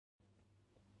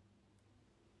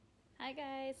Hi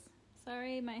guys,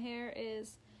 sorry my hair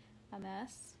is a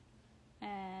mess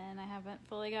and I haven't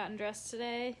fully gotten dressed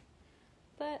today,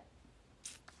 but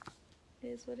it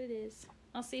is what it is.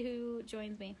 I'll see who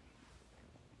joins me.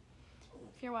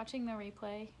 If you're watching the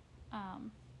replay,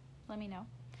 let me know.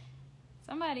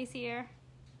 Somebody's here.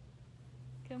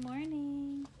 Good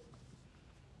morning.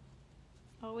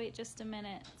 I'll wait just a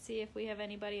minute, see if we have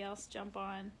anybody else jump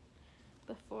on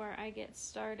before I get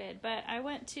started. But I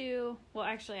went to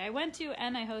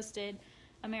and I hosted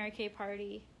a Mary Kay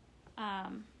party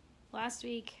last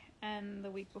week and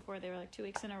the week before. They were like 2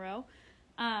 weeks in a row.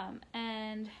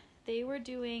 And they were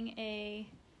doing a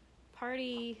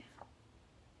party,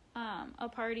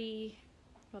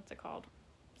 what's it called?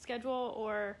 Schedule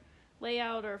or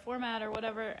layout or format or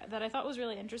whatever that I thought was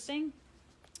really interesting.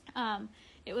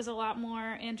 It was a lot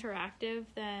more interactive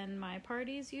than my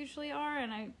parties usually are,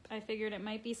 and I figured it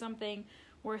might be something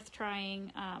worth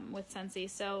trying with Scentsy.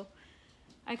 So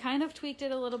I kind of tweaked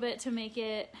it a little bit to make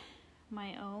it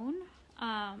my own,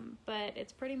 but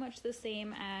it's pretty much the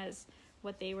same as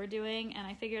what they were doing, and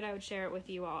I figured I would share it with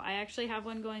you all. I actually have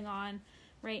one going on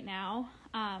right now,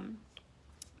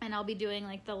 and I'll be doing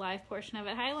like the live portion of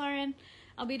it. Hi, Lauren.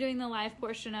 I'll be doing the live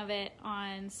portion of it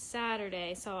on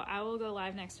Saturday, so I will go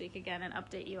live next week again and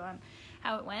update you on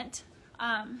how it went.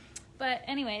 But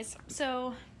anyways,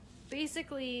 so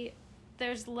basically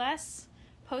there's less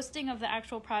posting of the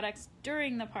actual products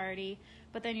during the party,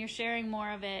 but then you're sharing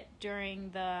more of it during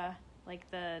the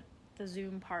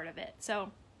Zoom part of it.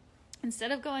 So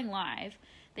instead of going live,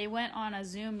 they went on a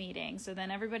Zoom meeting, so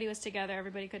then everybody was together,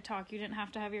 everybody could talk. You didn't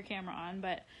have to have your camera on,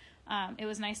 but it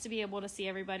was nice to be able to see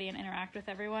everybody and interact with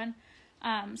everyone.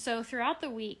 So throughout the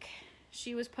week,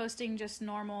 she was posting just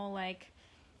normal, like,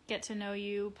 get to know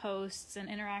you posts and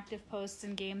interactive posts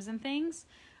and games and things.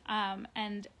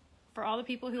 And for all the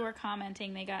people who were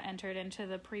commenting, they got entered into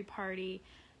the pre-party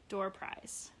door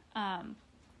prize. And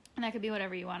that could be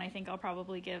whatever you want. I think I'll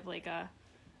probably give like a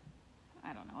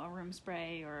room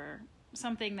spray or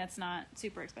something that's not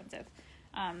super expensive,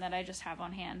 that I just have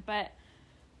on hand. But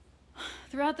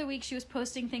throughout the week, she was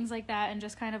posting things like that and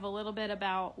just kind of a little bit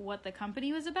about what the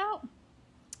company was about.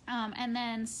 And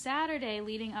then Saturday,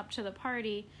 leading up to the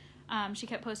party, she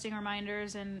kept posting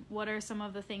reminders and what are some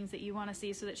of the things that you want to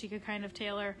see, so that she could kind of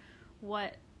tailor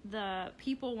what the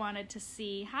people wanted to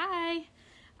see.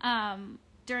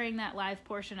 During that live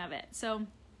portion of it. So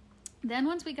then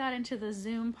once we got into the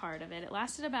Zoom part of it, it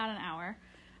lasted about an hour.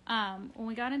 When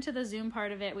we got into the Zoom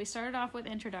part of it, we started off with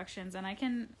introductions, and I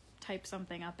can type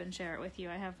something up and share it with you.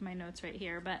 I have my notes right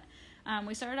here, but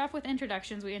we started off with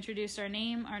introductions. We introduced our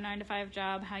name, our 9-to-5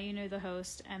 job, how you knew the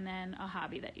host, and then a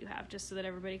hobby that you have, just so that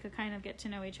everybody could kind of get to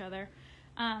know each other.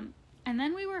 And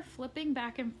then we were flipping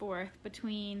back and forth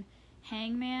between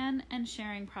Hangman and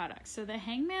sharing products. So the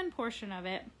Hangman portion of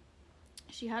it,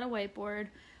 she had a whiteboard.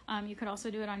 You could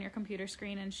also do it on your computer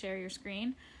screen and share your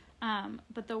screen.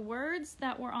 But the words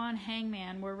that were on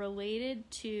Hangman were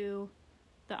related to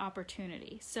the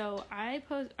opportunity. So I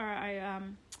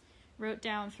wrote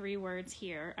down 3 words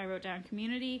here. I wrote down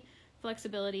community,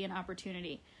 flexibility, and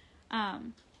opportunity.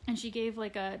 And she gave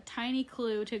like a tiny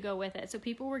clue to go with it. So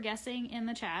people were guessing in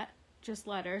the chat, just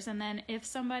letters. And then if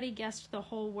somebody guessed the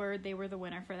whole word, they were the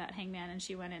winner for that Hangman. And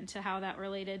she went into how that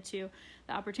related to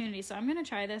the opportunity. So I'm going to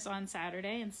try this on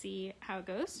Saturday and see how it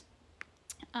goes.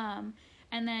 And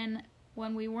then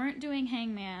when we weren't doing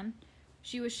Hangman,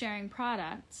 she was sharing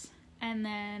products. And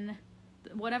then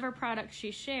whatever product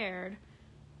she shared,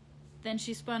 then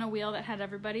she spun a wheel that had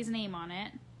everybody's name on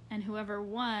it. And whoever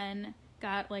won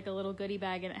got like a little goodie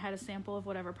bag, and it had a sample of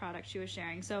whatever product she was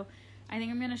sharing. So I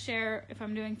think I'm going to share, if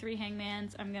I'm doing 3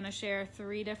 Hangmans, I'm going to share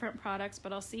 3 different products,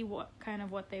 but I'll see what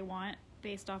they want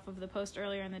based off of the post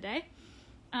earlier in the day.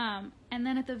 And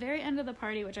then at the very end of the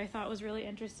party, which I thought was really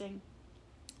interesting,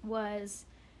 was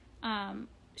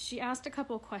she asked a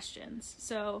couple questions.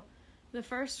 So the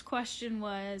first question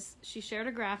was, she shared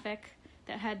a graphic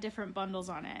that had different bundles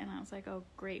on it. And I was like, oh,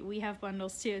 great, we have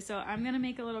bundles too. So I'm going to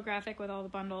make a little graphic with all the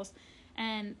bundles.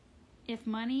 And if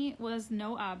money was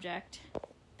no object,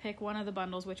 pick one of the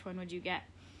bundles, which one would you get?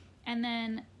 And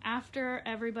then after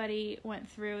everybody went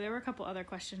through, there were a couple other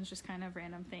questions, just kind of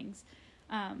random things.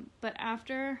 But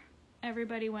after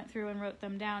everybody went through and wrote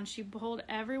them down, she pulled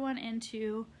everyone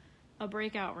into a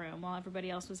breakout room while everybody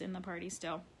else was in the party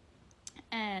still.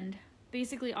 And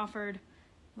basically offered,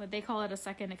 what they call it, a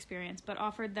second experience, but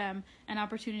offered them an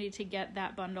opportunity to get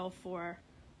that bundle for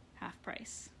half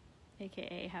price,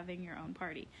 aka having your own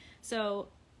party. So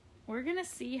we're gonna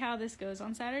see how this goes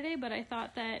on Saturday, but I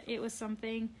thought that it was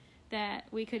something that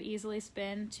we could easily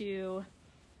spin to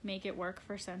make it work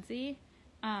for Scentsy.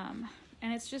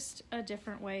 and it's just a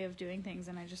different way of doing things,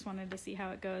 and I just wanted to see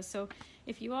how it goes. So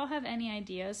if you all have any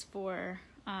ideas for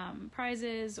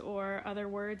prizes or other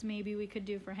words maybe we could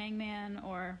do for Hangman,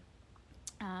 or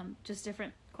just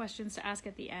different questions to ask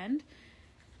at the end,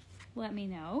 let me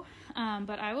know.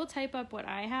 But I will type up what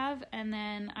I have, and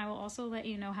then I will also let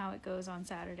you know how it goes on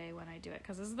Saturday when I do it,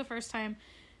 because this is the first time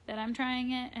that I'm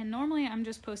trying it, and normally I'm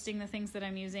just posting the things that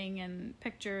I'm using and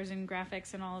pictures and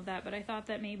graphics and all of that, but I thought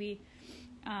that maybe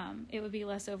it would be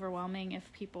less overwhelming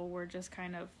if people were just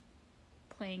kind of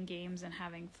playing games and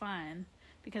having fun,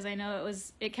 because I know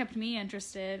it kept me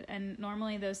interested, and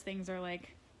normally those things are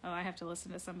like, oh, I have to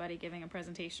listen to somebody giving a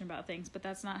presentation about things, but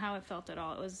that's not how it felt at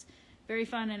all. It was very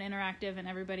fun and interactive, and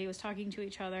everybody was talking to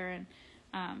each other,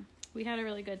 and we had a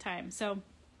really good time. So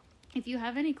if you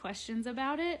have any questions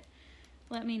about it,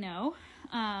 let me know.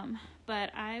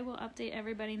 But I will update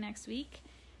everybody next week,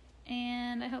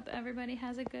 and I hope everybody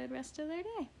has a good rest of their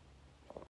day.